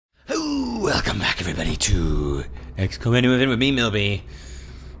Welcome back, everybody, to Xcom Anywhere with me, Millbee.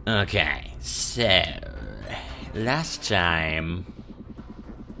 Okay, so last time,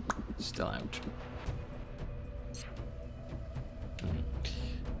 still out.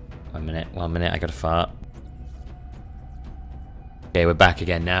 1 minute, I gotta fart. Okay, we're back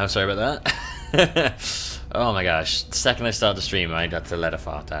again now. Sorry about that. Oh my gosh! The second I start the stream, I got to let a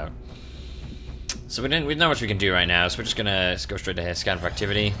fart out. So we know what much we can do right now, so we're just gonna go straight to here, scan for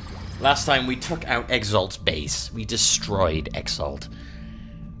activity. Last time we took out Exalt's base. We destroyed Exalt.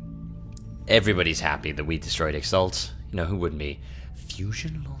 Everybody's happy that we destroyed Exalt. You know, who wouldn't be?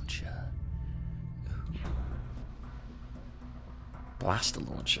 Fusion launcher. Ooh. Blaster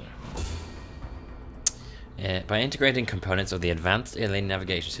launcher. By integrating components of the advanced alien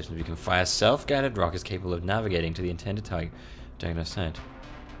navigation system, we can fire self-guided rockets capable of navigating to the intended target during their sight.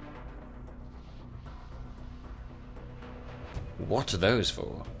 What are those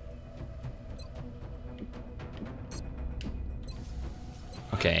for?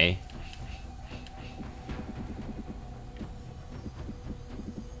 Okay.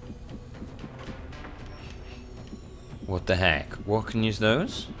 What the heck? What can use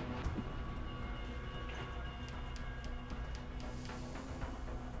those?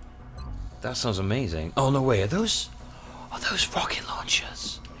 That sounds amazing. Oh no way, are those rocket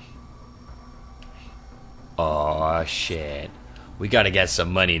launchers? Oh shit. We gotta get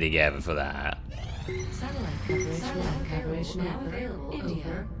some money together for that. Satellite coverage now available.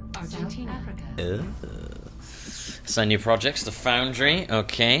 India, Argentina, Africa. Assign new projects. The Foundry.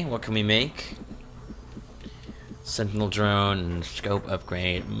 Okay, what can we make? Sentinel drone and scope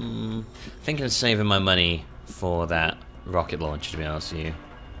upgrade. Thinking of saving my money for that rocket launcher, to be honest with you.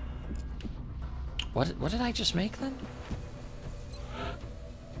 What did I just make then?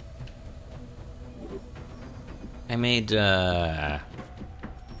 I made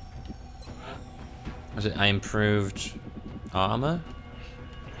was it I improved armor?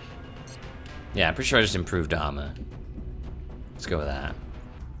 Yeah, I'm pretty sure I just improved armor. Let's go with that.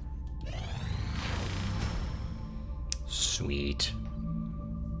 Sweet.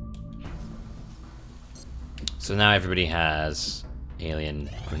 So now everybody has alien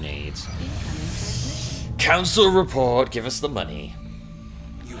grenades. Council report, give us the money.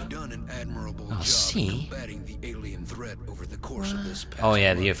 You've done an admirable job combating the alien threat over the course of this past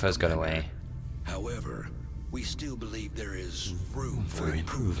yeah, the UFOs got away. However, we still believe there is room for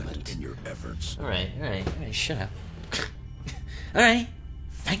improvement in your efforts. Alright, shut up. Alright,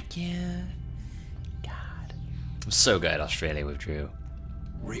 thank you. God. I'm so glad Australia withdrew.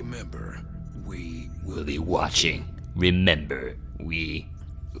 Remember, we will be watching. Remember, we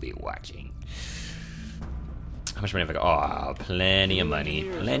will be watching. How much money have I got? Oh, plenty of money.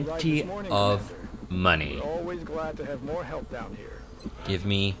 Plenty of money. We're always glad to have more help down here. Give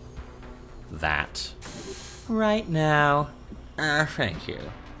me that. Right now. Thank you.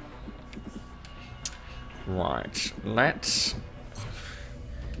 Right, let's...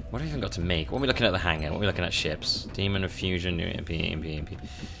 What have we even got to make? What are we looking at the hangar? What are we looking at ships? Demon of Fusion, new MP.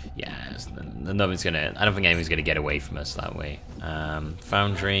 Yeah, nothing's gonna... I don't think anyone's gonna get away from us that way.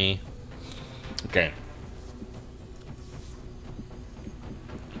 Foundry. Okay.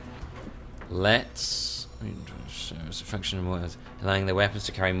 Let's... It's a function of more, allowing the weapons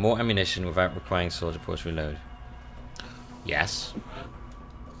to carry more ammunition without requiring soldier ports reload. Yes.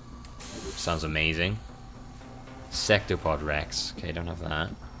 Sounds amazing. Sectopod Rex. Okay, don't have that.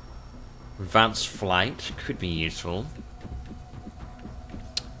 Advanced flight could be useful.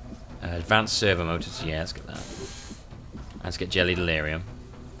 Advanced servo motors. Yeah, let's get that. Let's get Jelly Delirium.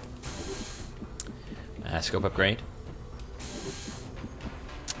 Scope upgrade.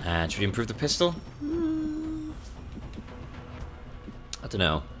 And should we improve the pistol? I don't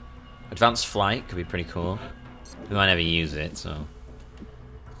know. Advanced flight could be pretty cool. We might never use it, so.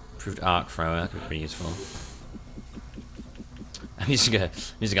 Improved arc thrower could be pretty useful. I'm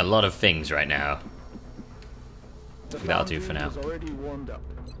using a lot of things right now. I think that'll do for now. Already warmed up.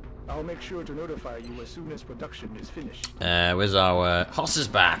 I'll make sure to notify you as soon as production is finished. Where's our Hoss is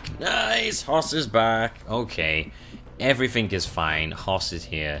back? Nice, Hoss is back. Okay, everything is fine. Hoss is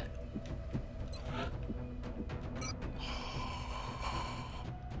here.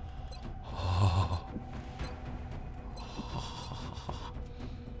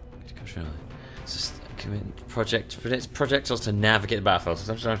 Projectiles to navigate the battlefield.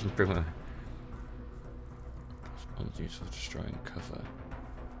 So sometimes improvement. Use of destroying cover.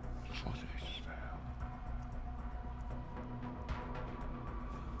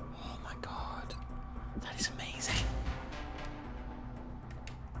 Oh my god, that is amazing.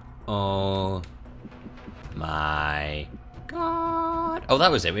 Oh my god. Oh, that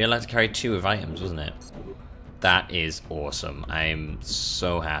was it. We were allowed to carry 2 of items, wasn't it? That is awesome. I'm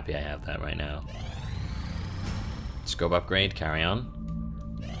so happy I have that right now. Scope upgrade, carry on.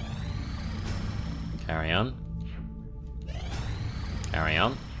 Carry on. Carry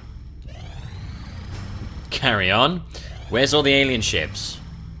on. Carry on. Where's all the alien ships?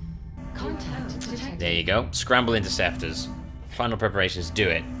 Contact detected. There you go. Scramble interceptors. Final preparations, do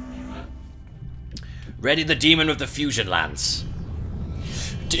it. Ready the demon with the fusion lance.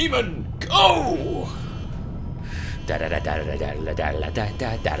 Demon, go! Bangs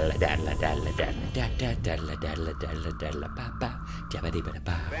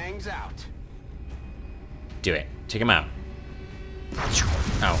out. Do it. Take him out.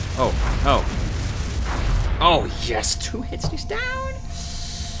 Oh, oh, oh. Oh, yes, 2 hits and he's down.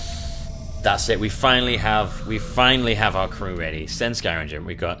 That's it. We finally have our crew ready. Send Scavenger.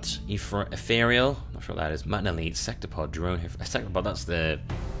 We got Ethereal. Not sure what that is. Mutton Elite, Sectopod, Drone. Sectopod. That's the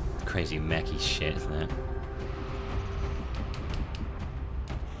crazy mechy shit, isn't it?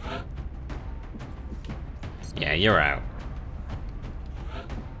 Yeah, you're out.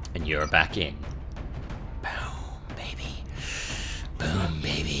 And you're back in. Boom, baby. Boom,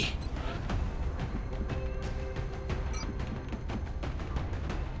 baby.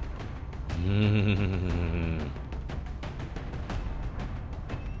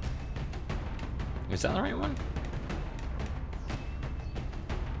 Is that the right one?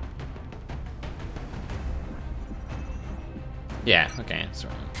 Yeah, okay, that's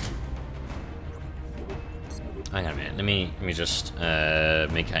right. Hang on a minute, let me just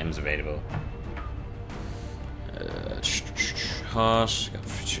make items available. Horse,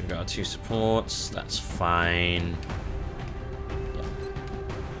 got 2 supports, that's fine.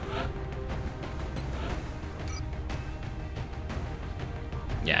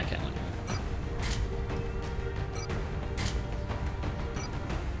 Yeah, I can't.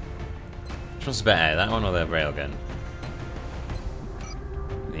 Which one's better, that one or the railgun?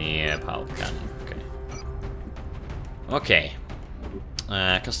 The pile gun. Okay.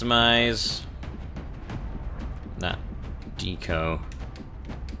 Customize that deco. I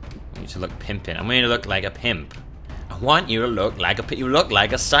want you to look pimpin'. I want you to look like a pimp. I want you to look like a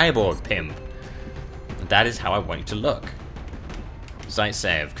cyborg pimp. That is how I want you to look. Site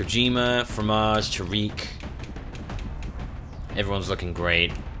save. Kojima, Fromage, Tariq. Everyone's looking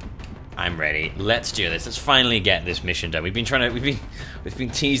great. I'm ready. Let's do this. Let's finally get this mission done. We've been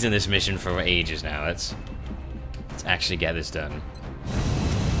teasing this mission for ages now. Let's actually get this done.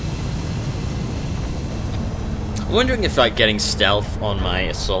 I'm wondering if like getting stealth on my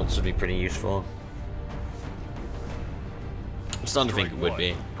assaults would be pretty useful. I'm starting to think it would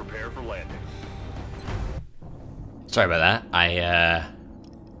be. Prepare for landing. Sorry about that. I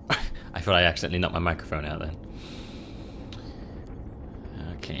thought I accidentally knocked my microphone out then.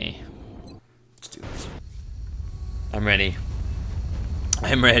 Okay. Let's do this. I'm ready.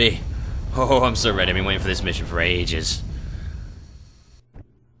 I'm ready. Oh, I'm so ready. I've been waiting for this mission for ages.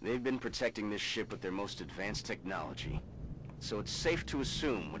 They've been protecting this ship with their most advanced technology. So it's safe to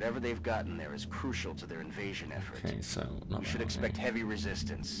assume whatever they've gotten there is crucial to their invasion effort. Okay, so You should expect heavy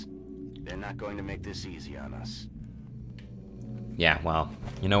resistance. They're not going to make this easy on us. Yeah, well,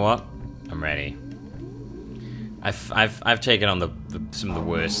 you know what? I'm ready. I've taken on some of the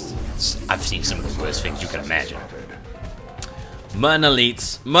worst. I've seen some of the worst things you can imagine. Mutton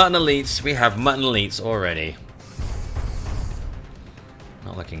elites. We have mutton elites already.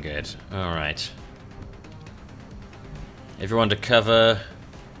 Not looking good. All right. Everyone to cover.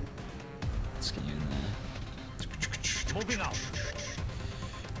 Let's get you in there. Moving out.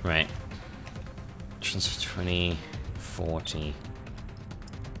 Right. 20, 40.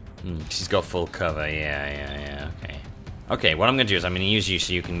 She's got full cover. Yeah. Okay. Okay. What I'm gonna do is I'm gonna use you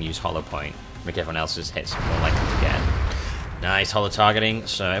so you can use hollow point. Make everyone else's hits more likely to get. Nice hollow targeting.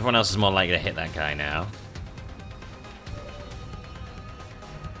 So everyone else is more likely to hit that guy now.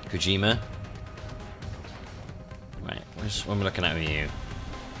 Kojima. Right. What am I looking at with you?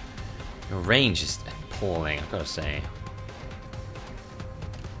 Your range is appalling, I've got to say.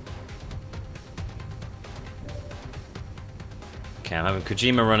 Okay, I'm having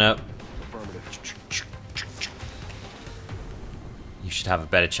Kojima run up. You should have a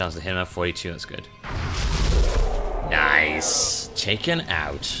better chance to hit him at 42, that's good. Nice! Taken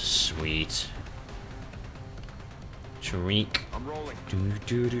out. Sweet. Tariq. I'm rolling.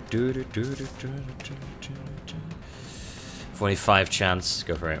 45 chance.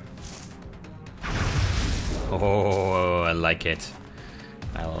 Go for it. Oh, I like it.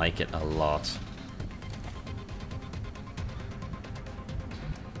 I like it a lot.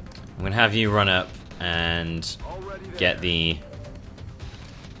 I'm gonna have you run up and get the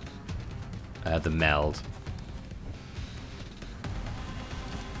the meld.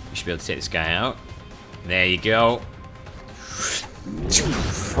 We should be able to take this guy out. There you go.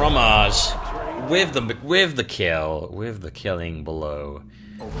 From us. With the kill. With the killing below.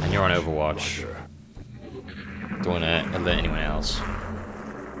 And you're on Overwatch. Don't want to alert anyone else.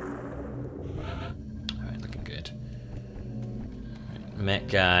 Alright, looking good. Right, mech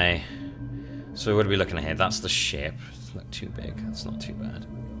guy. So what are we looking at here? That's the ship. It's not too big. That's not too bad.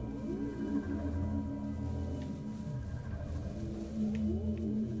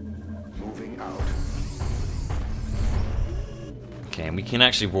 Moving out. Okay, and we can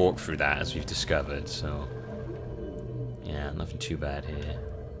actually walk through that as we've discovered, so... Yeah, nothing too bad here.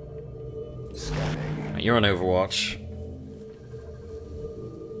 Scanning. Right, you're on Overwatch.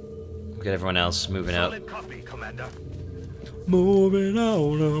 We'll get everyone else moving up. Solid copy, Commander. Moving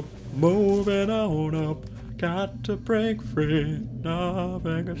on up, moving on up. Got to break free.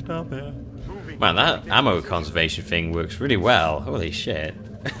 Nothing can stop it. Man, that ammo conservation thing works really well. Holy shit.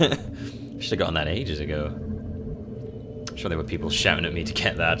 Should have gotten that ages ago. I'm sure there were people shouting at me to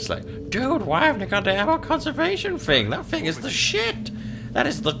get that. It's like, dude, why haven't you got the ammo conservation thing? That thing is the shit. That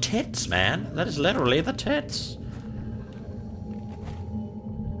is the tits, man. That is literally the tits.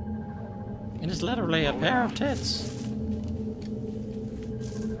 It is literally a pair of tits.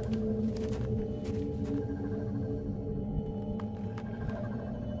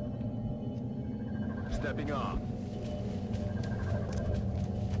 Stepping off.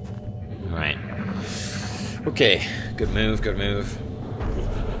 Alright. Okay, good move, good move.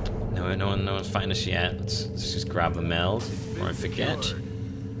 No one's fighting us yet. Let's just grab the meld before I forget.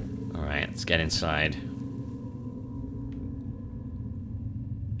 Alright, let's get inside.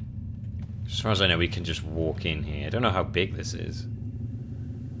 As far as I know, we can just walk in here. I don't know how big this is.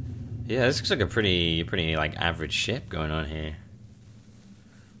 Yeah, this looks like a pretty like average ship going on here.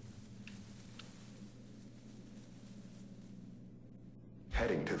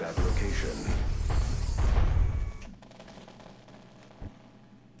 Heading to that location.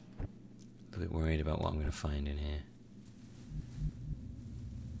 A little bit worried about what I'm going to find in here.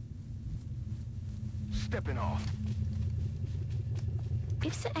 Stepping off.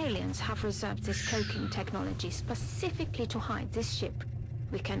 If the aliens have reserved this cloaking technology specifically to hide this ship,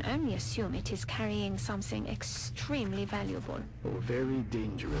 we can only assume it is carrying something extremely valuable. Or very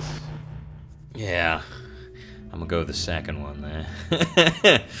dangerous. Yeah. I'm gonna go with the second one there.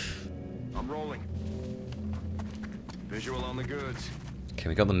 I'm rolling. Visual on the goods. Okay,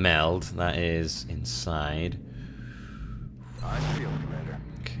 we got the meld. That is inside. Eyes peeled, Commander.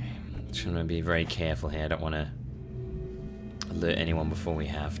 Okay, just gonna be very careful here. I don't want to alert anyone before we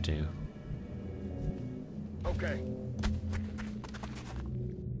have to. Okay.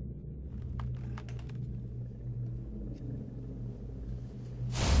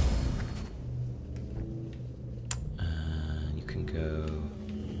 You can go.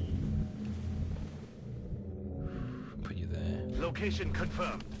 Put you there. Location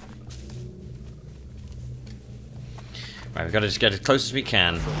confirmed. Right, we've got to just get as close as we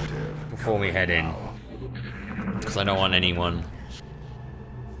can before we head in. Because I don't want anyone...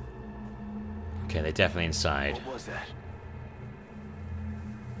 Okay, they're definitely inside. What was that?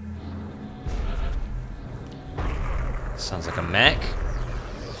 Sounds like a mech.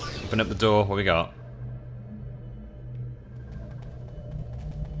 Open up the door. What we got?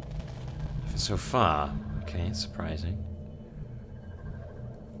 So far. Okay, it's surprising.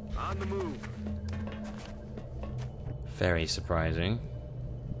 On the move. Very surprising.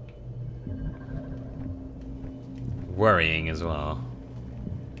 Worrying as well.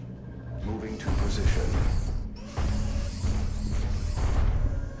 Moving to position.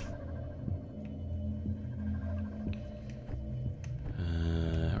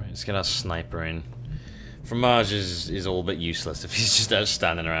 Alright, let's get our sniper in. Fromage is all but useless if he's just out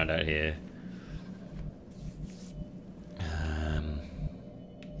standing around out here.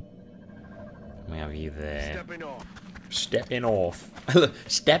 We have you there. Stepping off. Stepping off.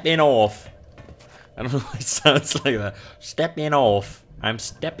 Stepping off. I don't know why it sounds like that. Stepping off. I'm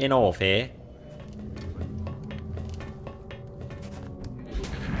stepping off here.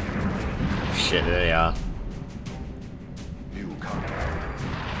 Shit, there they are. New compound.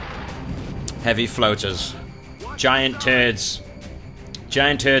 Heavy floaters. Giant turds.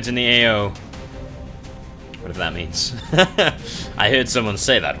 Giant turds in the AO. Whatever that means. I heard someone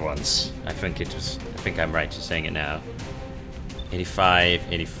say that once. I think I'm right to saying it now.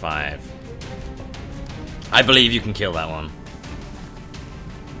 85, 85. I believe you can kill that one.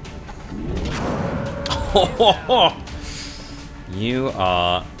 You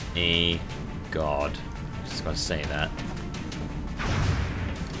are a god. Just gotta say that.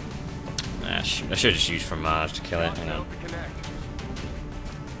 shoot. I should have just used Fromage to kill it. Hang on.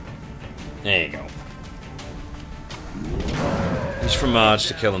 There you go. Use Fromage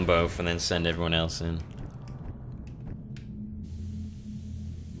to kill them both and then send everyone else in.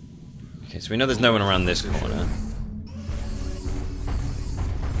 Okay, so we know there's no one around this corner.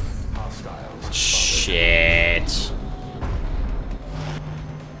 Shit.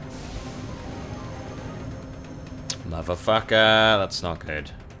 Motherfucker, that's not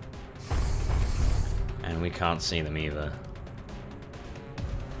good. And we can't see them either.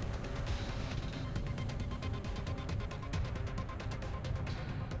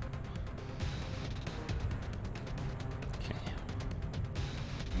 Okay.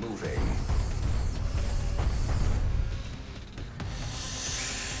 Moving.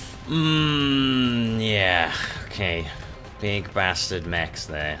 Yeah. Okay. Big bastard mechs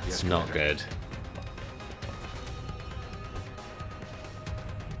there. It's not good.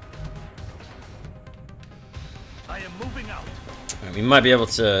 I am moving out. Right, we might be able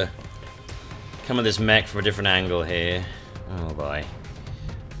to come at this mech from a different angle here. Oh boy.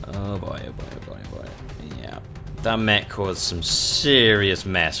 Oh boy, oh boy, oh boy, oh boy. Yeah. That mech caused some serious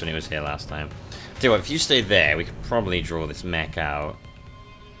mess when he was here last time. Tell you what, if you stay there, we could probably draw this mech out.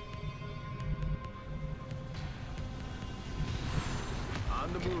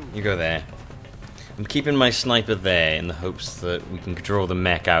 You go there. I'm keeping my sniper there in the hopes that we can draw the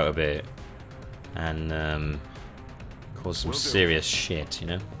mech out a bit. And, cause some serious shit, you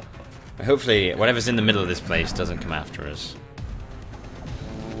know? But hopefully, whatever's in the middle of this place doesn't come after us.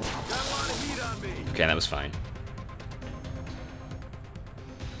 Okay, that was fine.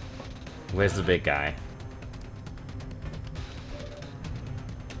 Where's the big guy?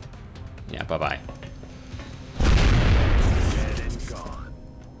 Yeah, bye-bye.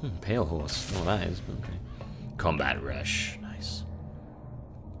 Pale horse. Oh, that is. Okay. Combat rush. Nice.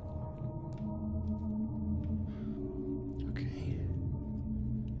 Okay.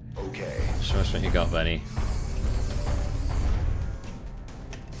 Okay. Show us what you got, buddy.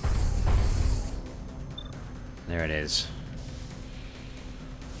 There it is.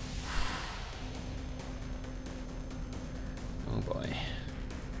 Oh boy.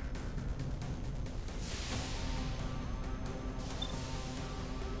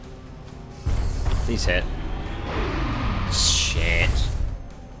 Please hit. Shit.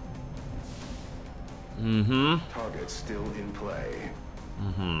 Mm-hmm. Target still in play.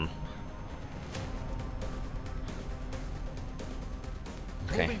 Mm-hmm.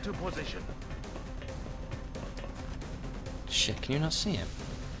 Okay. Moving to position. Shit, can you not see him?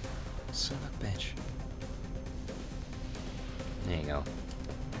 Son of a bitch. There you go.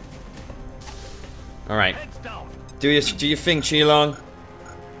 Alright. Heads down. Do your thing, Qilong.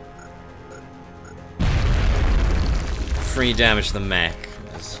 3 damage to the mech.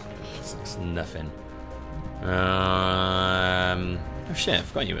 That's nothing. Oh shit, I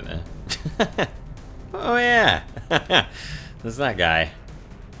forgot you were there. Oh yeah. There's that guy.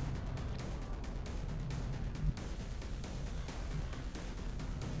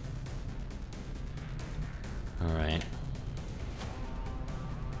 Alright.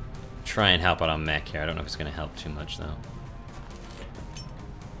 Try and help out on mech here. I don't know if it's gonna help too much though.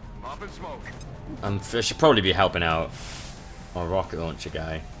 Pop and smoke. I should probably be helping out our rocket launcher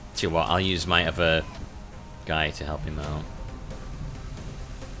guy. Tell you what, I'll use my other guy to help him out.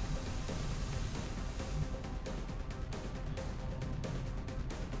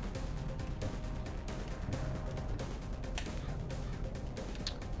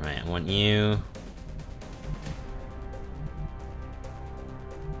 Right, I want you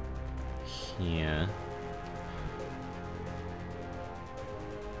here.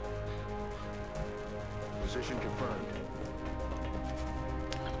 Position confirmed.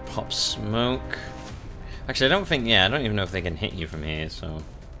 Pop smoke. Actually, I don't think, yeah, I don't even know if they can hit you from here, so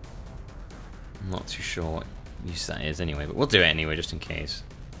I'm not too sure what use that is anyway, but we'll do it anyway, just in case.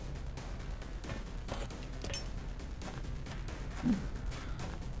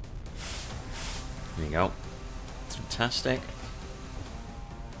 There you go. That's fantastic.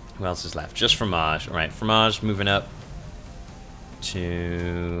 Who else is left? Just Fromage. Alright, Fromage moving up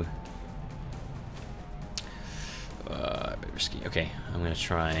to... a bit risky. Okay, I'm gonna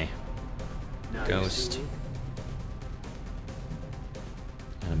try Ghost.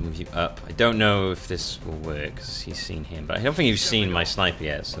 I'm gonna move you up. I don't know if this will work because he's seen him, but I don't think he's seen my sniper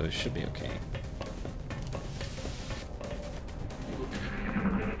yet, so it should be okay.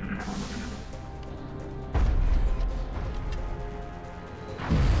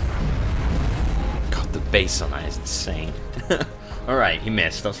 God, the bass on that is insane. Alright, he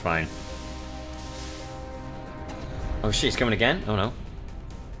missed. That's fine. Oh shit, he's coming again? Oh no.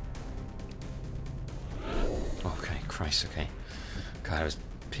 Christ, okay. God, I was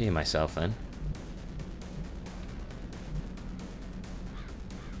peeing myself then.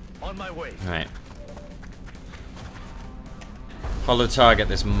 On my way. Alright. Hollow target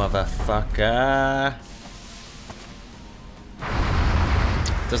this motherfucker.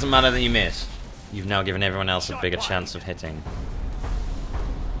 Doesn't matter that you miss. You've now given everyone else a bigger chance of hitting.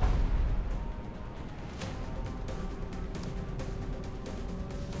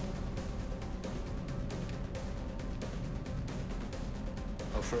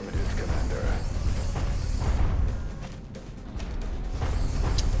 Affirmative, Commander.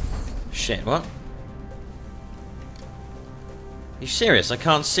 Shit, what? Are you serious? I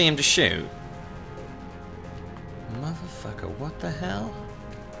can't see him to shoot. Motherfucker, what the hell?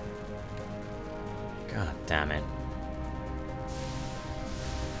 God damn it.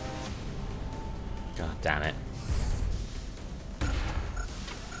 God damn it.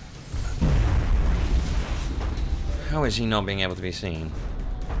 How is he not being able to be seen?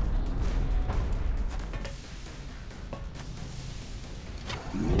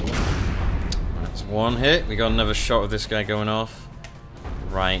 That's one hit. We got another shot of this guy going off.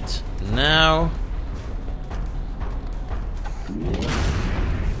 Right now.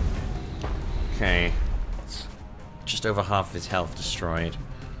 Okay. Just over half of his health destroyed.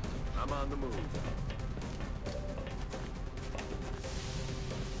 I'm on the move.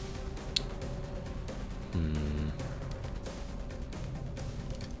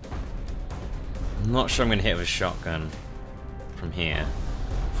 I'm not sure I'm going to hit with a shotgun from here.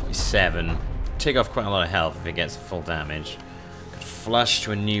 47. Take off quite a lot of health if it gets full damage. Could flush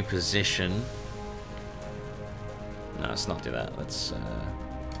to a new position. No, let's not do that. Let's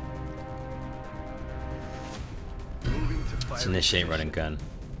initiate run and gun.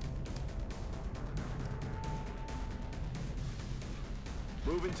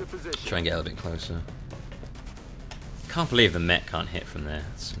 Try and get a little bit closer. Can't believe the mech can't hit from there.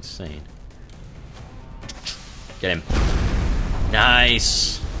 That's insane. Get him.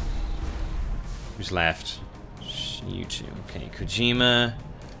 Nice! Who's left? You two. Okay, Kojima.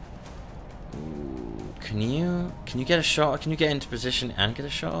 Ooh, can you get a shot? Can you get into position and get a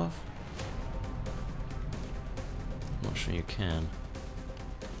shot off? Not sure you can.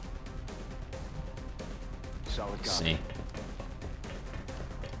 Solid Let's copy. see.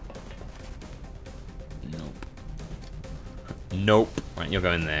 Nope. Nope. Right, you're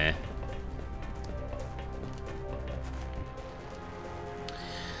going there.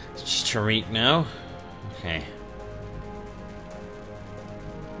 It's just Tariq now. Okay.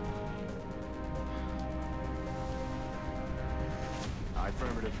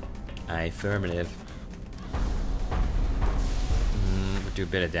 Affirmative. Affirmative. We'll do a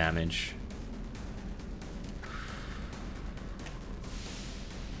bit of damage.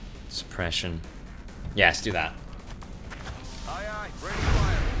 Suppression. Yes, do that. Aye, aye. Ready to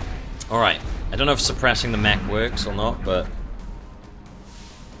fire. Alright. I don't know if suppressing the mech works or not, but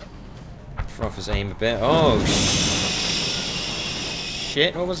throw off his aim a bit. Oh, shit.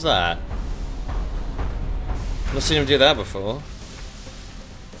 What was that? I've not seen him do that before.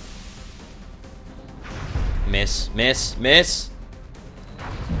 Miss, miss, miss.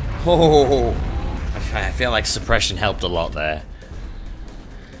 Oh, I feel like suppression helped a lot there.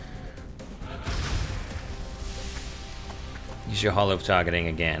 Use your hollow targeting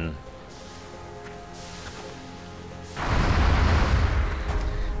again.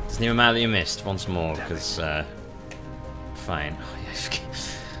 Doesn't even matter that you missed once more, because, fine. Oh, yeah, I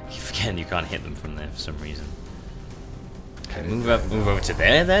keep forgetting you can't hit them from there for some reason. Okay, move over to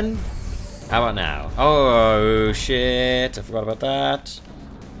there then? How about now? Oh, shit, I forgot about that.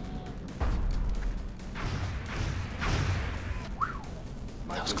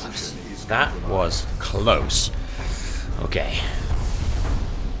 That was close. That was close. Okay.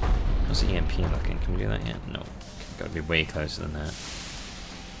 How's the EMP looking? Can we do that yet? No. Gotta be way closer than that.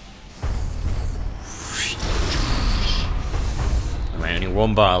 Alright, only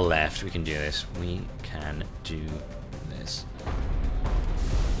one bar left. We can do this. We can do this.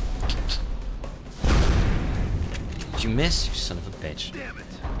 Did you miss? You son of a bitch. Damn it.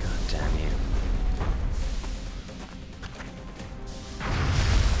 God damn you.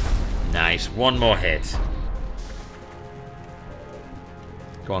 Nice. One more hit.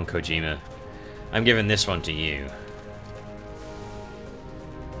 Go on, Kojima. I'm giving this one to you.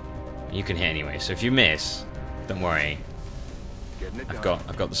 You can hit anyway, so if you miss, don't worry. I've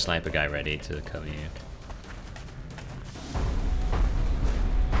got the sniper guy ready to cover you.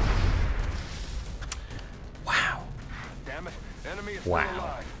 Wow. Damn it. Enemy is Wow. still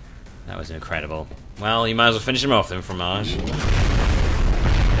alive. That was incredible. Well, you might as well finish him off then, Fromage.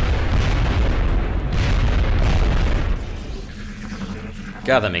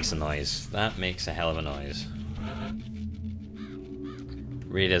 God, that makes a noise. That makes a hell of a noise.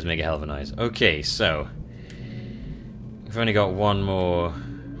 Really does make a hell of a noise. Okay, so we've only got one more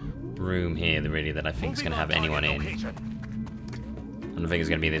room here, really, that I think is going to have anyone in. I don't think it's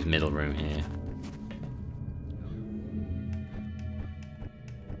going to be this middle room here.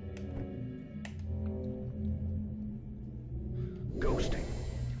 Ghosting.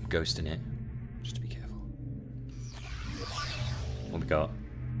 I'm ghosting it. Just to be careful. What we got?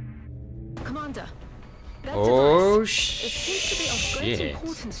 Commander, that Oh, device, it seems to be of great shit.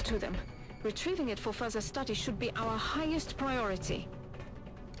 importance to them. Retrieving it for further study should be our highest priority.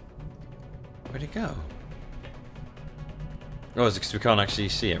 Where'd it go? Oh, is it because we can't actually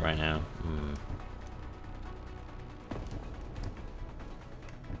see it right now? Hmm.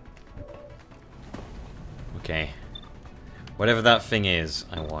 Okay. Whatever that thing is,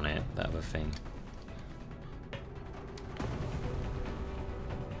 I want it. That other thing.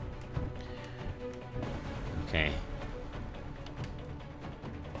 Okay.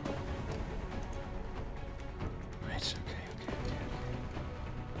 Right, okay.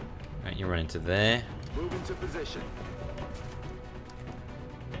 Right, you run into there. Move into position.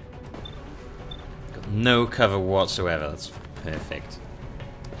 Got no cover whatsoever. That's perfect.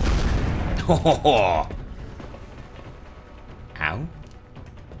 Oh! Ow.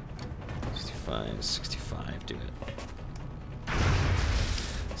 65, do it.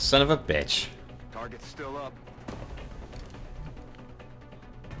 Son of a bitch. Target's still up.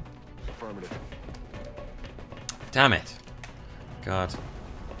 Affirmative. Damn it. God.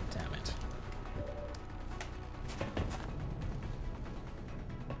 Damn it.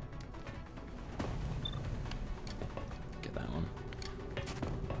 Get that one.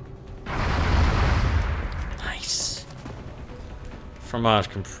 Nice. Fromage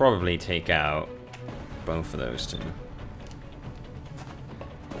can probably take out both of those two.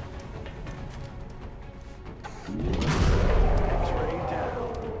 X-ray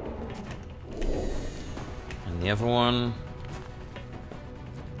down. And the other one.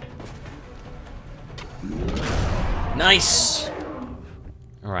 Nice!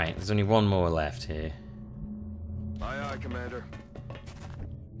 Alright, there's only one more left here. Aye, aye, Commander.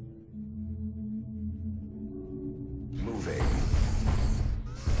 Moving.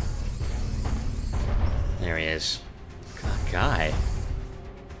 There he is. Look at that guy.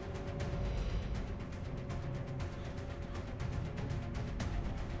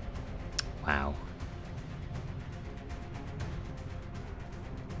 Wow.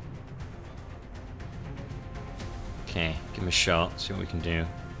 Okay, give him a shot, see what we can do.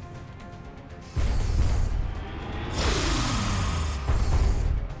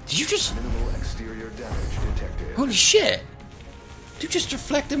 Did you just... Minimal exterior damage detected. Holy shit! You just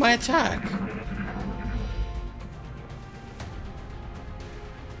deflected my attack!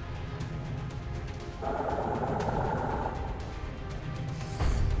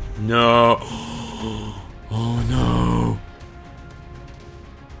 No! Oh no!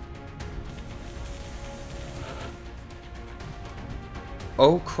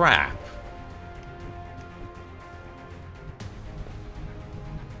 Oh crap!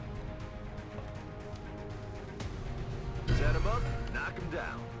 Set him up, knock him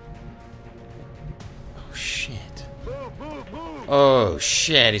down. Oh shit. Move, move, move! Oh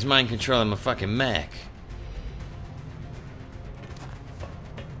shit, he's mind controlling my fucking mech.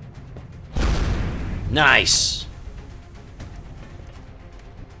 Nice!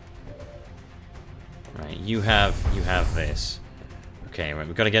 Right, you have this. Okay, right,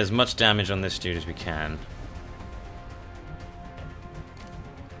 we've got to get as much damage on this dude as we can.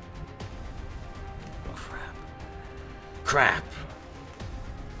 Crap. Crap!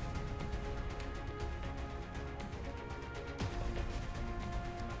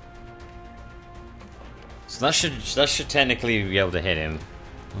 So that should technically be able to hit him.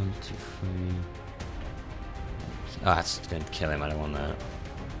 1, 2, 3. Oh, that's going to kill him. I don't want that.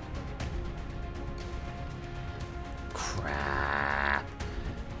 Crap.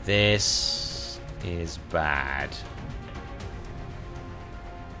 This is bad.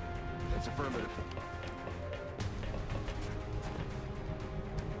 That's affirmative.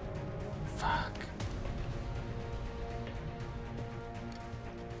 Fuck.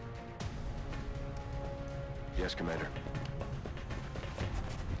 Yes, Commander.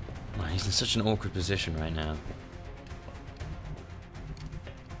 Man, he's in such an awkward position right now.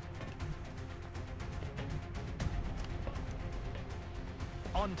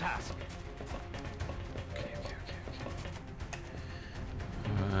 On task. Okay.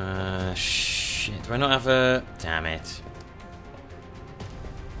 Shit. Do I not have a... Damn it.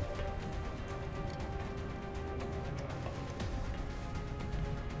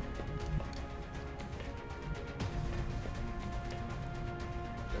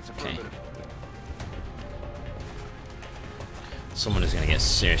 Okay. Someone is gonna get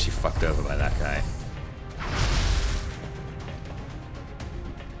seriously fucked over by that guy.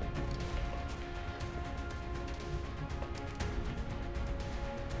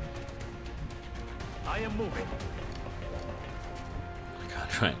 I am moving. Oh my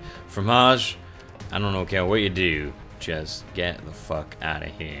god, right. Fromage, I don't care what you do, just get the fuck out of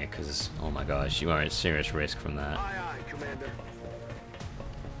here, because, oh my gosh, you are at serious risk from that. Aye, aye, Commander.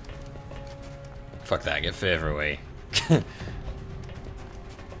 Fuck that, get further away.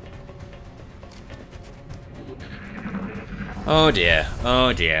 Oh dear,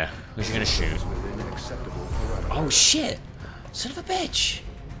 who's he gonna shoot? Oh shit! Son of a bitch!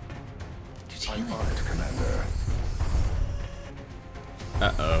 Did he Commander.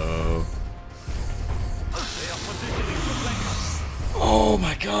 Uh-oh. Oh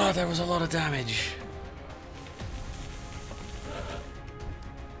my god, that was a lot of damage.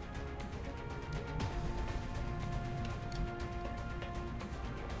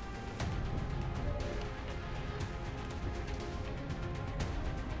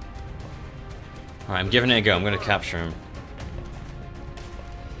 Alright, I'm giving it a go. I'm gonna capture him.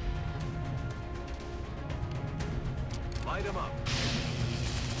 Light him up.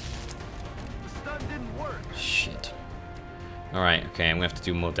 The stun didn't work. Shit. Alright, okay, I'm gonna have to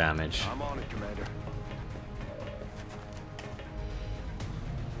do more damage. I'm on it, Commander.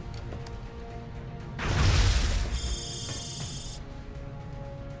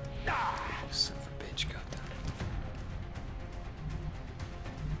 Son of a bitch, goddamn.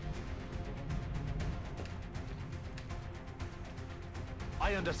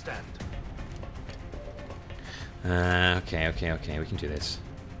 I understand. Okay, we can do this.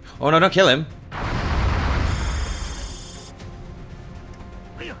 Oh no, don't kill him!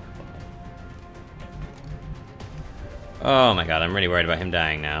 Oh my god, I'm really worried about him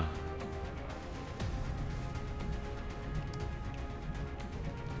dying now.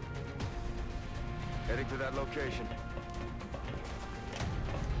 Heading to that location.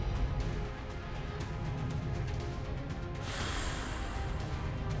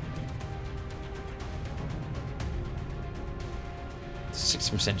 It's a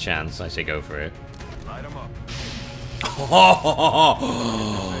 60% chance, I say go for it. Light him up.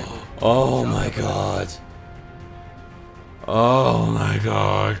 Oh my god. Oh my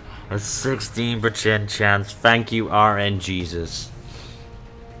god. A 16% chance. Thank you, RN Jesus.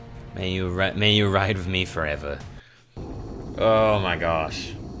 May you ride with me forever. Oh my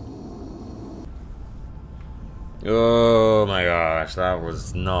gosh. Oh my gosh, that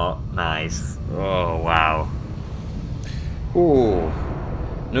was not nice. Oh wow. Ooh.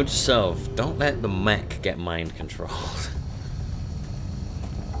 Note to self, don't let the mech get mind controlled.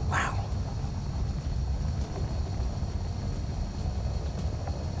 Wow.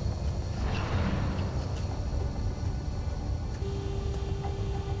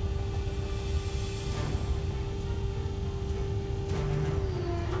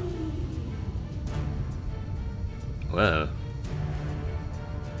 Whoa.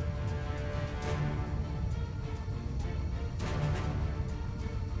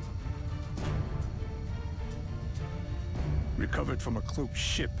 Recovered from a cloaked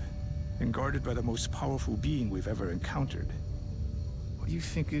ship and guarded by the most powerful being we've ever encountered. What do you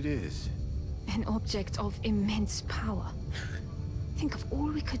think it is? An object of immense power. Think of all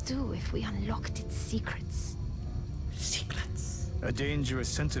we could do if we unlocked its secrets. Secrets. A dangerous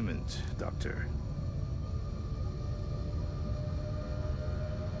sentiment, Doctor.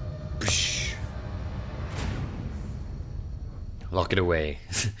 Lock it away.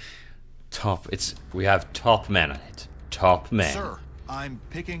 We have top men on it. Top men. Sir, I'm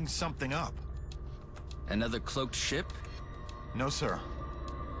picking something up. Another cloaked ship? No, sir.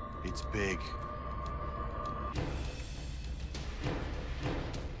 It's big.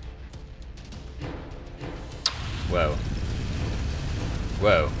 Whoa.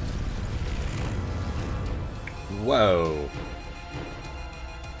 Whoa. Whoa.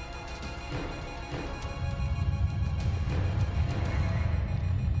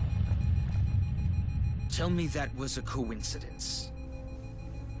 Tell me that was a coincidence.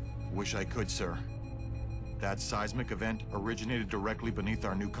 Wish I could, sir. That seismic event originated directly beneath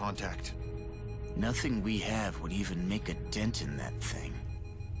our new contact. Nothing we have would even make a dent in that thing.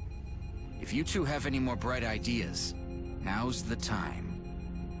 If you two have any more bright ideas, now's the time.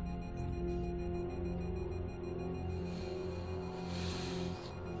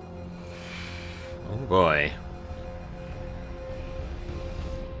 Oh boy.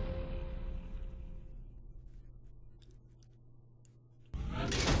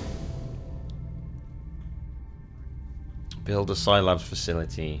 Build a Scilabs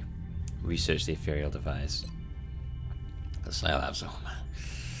facility. research the ethereal device. The Slylabs, oh man.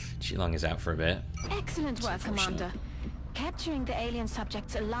 Qilong is out for a bit. Excellent work, Commander. Capturing the alien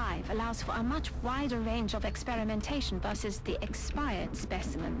subjects alive allows for a much wider range of experimentation versus the expired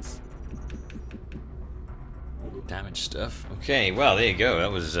specimens. Damaged stuff. Okay, well, there you go.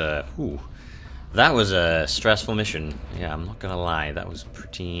 That was, that was a stressful mission. Yeah, I'm not gonna lie. That was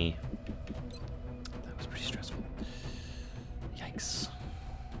pretty stressful. Yikes.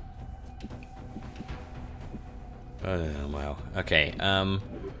 Oh, wow. Okay,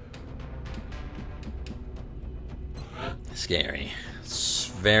 scary. It's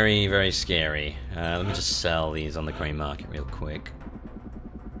very, very scary. Let me just sell these on the grey market real quick.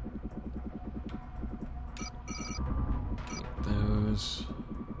 Take those.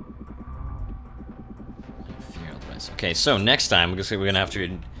 Ethereal device. Okay, so next time we're gonna have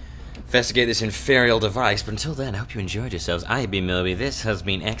to investigate this ethereal device, but until then, I hope you enjoyed yourselves. I've been Millbee. This has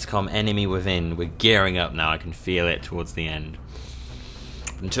been XCOM Enemy Within. We're gearing up now. I can feel it towards the end.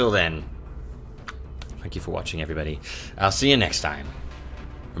 Until then, thank you for watching, everybody. I'll see you next time.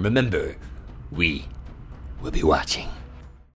 Remember, we will be watching.